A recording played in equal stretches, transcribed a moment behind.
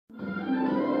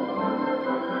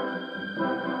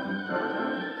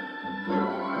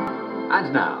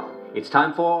And now, it's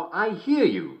time for I Hear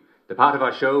You, the part of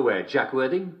our show where Jack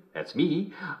Worthing, that's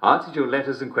me, answers your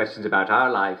letters and questions about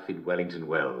our life in Wellington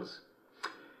Wells.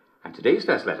 And today's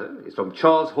first letter is from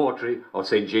Charles Hawtrey of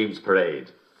St. James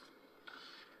Parade.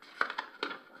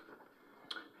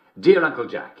 Dear Uncle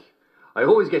Jack, I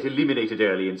always get eliminated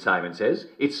early in Simon Says.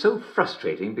 It's so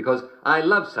frustrating because I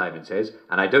love Simon Says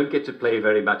and I don't get to play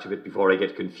very much of it before I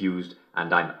get confused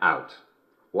and I'm out.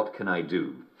 What can I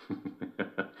do?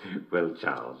 Well,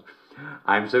 Charles,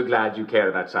 I'm so glad you care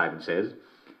about Simon Says.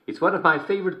 It's one of my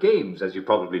favourite games, as you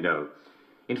probably know.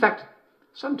 In fact,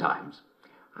 sometimes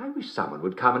I wish someone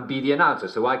would come and be the announcer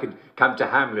so I could come to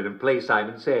Hamlin and play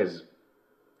Simon Says.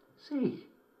 Say,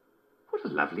 what a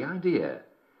lovely idea.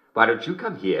 Why don't you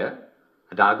come here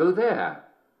and I'll go there?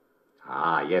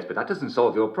 Ah, yes, but that doesn't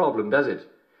solve your problem, does it?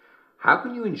 How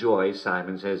can you enjoy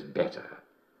Simon Says better?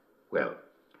 Well,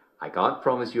 I can't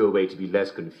promise you a way to be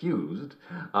less confused.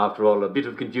 After all, a bit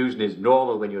of confusion is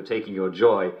normal when you're taking your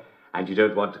joy, and you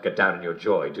don't want to cut down on your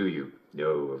joy, do you? No,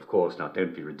 of course not.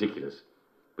 Don't be ridiculous.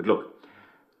 But look,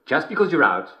 just because you're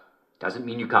out doesn't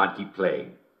mean you can't keep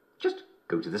playing. Just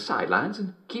go to the sidelines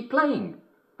and keep playing.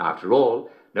 After all,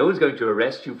 no one's going to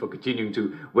arrest you for continuing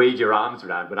to wave your arms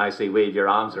around when I say wave your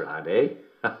arms around, eh?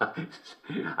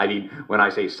 I mean, when I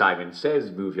say Simon Says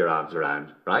move your arms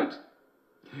around, right?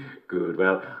 Good.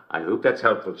 Well, I hope that's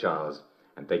helpful, Charles,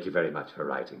 and thank you very much for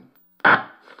writing.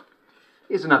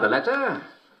 Here's another letter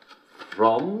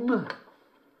from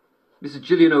Mrs.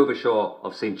 Julian Overshaw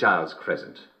of St. Giles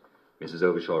Crescent. Mrs.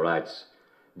 Overshaw writes,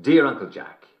 Dear Uncle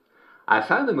Jack, I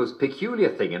found the most peculiar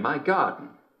thing in my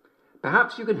garden.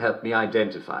 Perhaps you can help me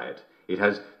identify it. It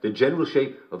has the general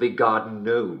shape of a garden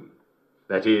gnome.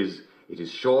 That is, it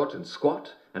is short and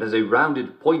squat and has a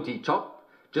rounded pointy top,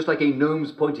 just like a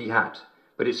gnome's pointy hat.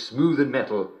 But it's smooth and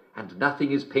metal, and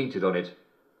nothing is painted on it.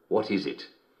 What is it?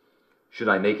 Should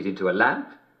I make it into a lamp?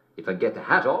 If I get the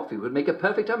hat off, it would make a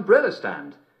perfect umbrella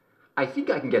stand. I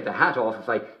think I can get the hat off if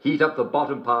I heat up the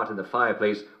bottom part in the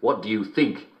fireplace. What do you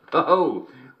think? Oh,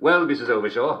 well, Mrs.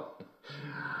 Overshaw,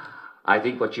 I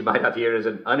think what you might have here is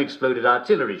an unexploded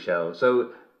artillery shell.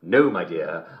 So, no, my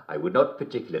dear, I would not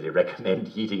particularly recommend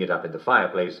heating it up in the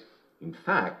fireplace. In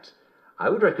fact, I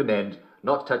would recommend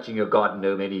not touching your garden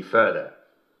gnome any further.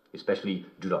 Especially,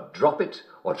 do not drop it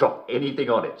or drop anything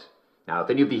on it. Now, if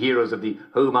any of the heroes of the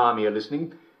Home Army are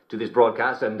listening to this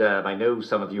broadcast, and I know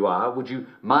some of you are, would you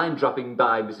mind dropping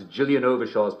by Mrs. Julian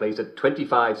Overshaw's place at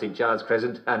 25 St. Giles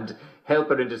Crescent and help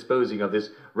her in disposing of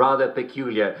this rather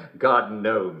peculiar garden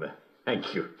gnome?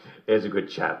 Thank you. There's a good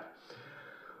chap.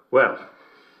 Well,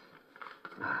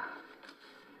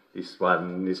 this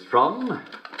one is from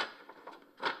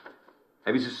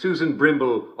Mrs. Susan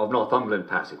Brimble of Northumberland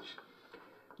Passage.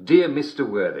 Dear Mr.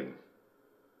 Worthing.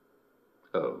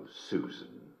 Oh, Susan.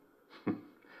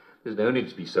 There's no need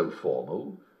to be so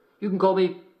formal. You can call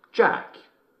me Jack,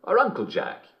 or Uncle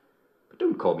Jack. But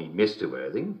don't call me Mr.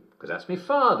 Worthing, because that's my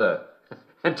father.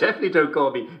 And definitely don't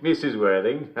call me Mrs.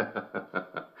 Worthing.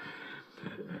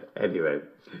 Anyway,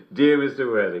 dear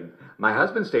Mr. Worthing, my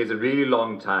husband stays a really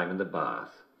long time in the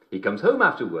bath. He comes home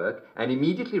after work and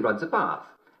immediately runs a bath.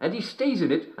 And he stays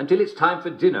in it until it's time for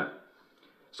dinner.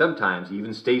 Sometimes he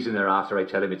even stays in there after I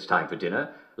tell him it's time for dinner.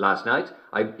 Last night,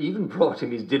 I even brought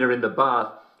him his dinner in the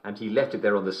bath, and he left it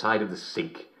there on the side of the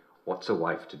sink. What's a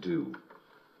wife to do?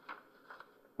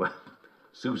 Well,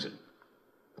 Susan,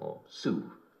 or Sue.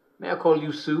 May I call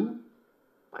you Sue?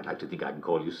 I'd like to think I can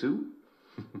call you Sue.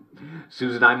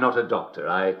 Susan, I'm not a doctor.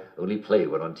 I only play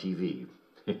one on TV.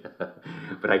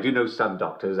 But I do know some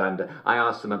doctors, and I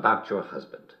asked them about your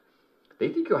husband. They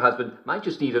think your husband might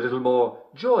just need a little more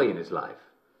joy in his life.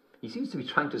 He seems to be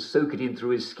trying to soak it in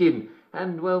through his skin,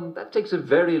 and, well, that takes a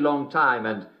very long time,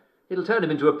 and it'll turn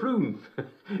him into a prune.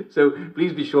 So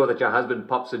please be sure that your husband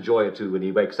pops a joy or two when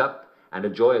he wakes up, and a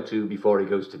joy or two before he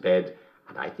goes to bed,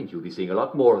 and I think you'll be seeing a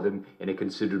lot more of them in a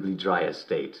considerably drier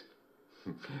state.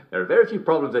 There are very few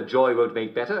problems that joy won't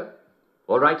make better.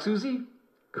 All right, Susie?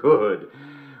 Good.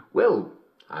 Well,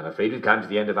 I'm afraid we've come to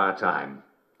the end of our time.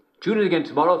 Tune in again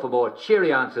tomorrow for more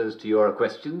cheery answers to your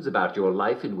questions about your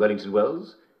life in Wellington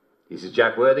Wells. This is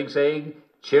Jack Worthing saying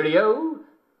cheerio,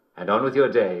 and on with your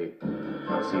day.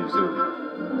 I'll see you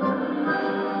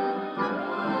soon.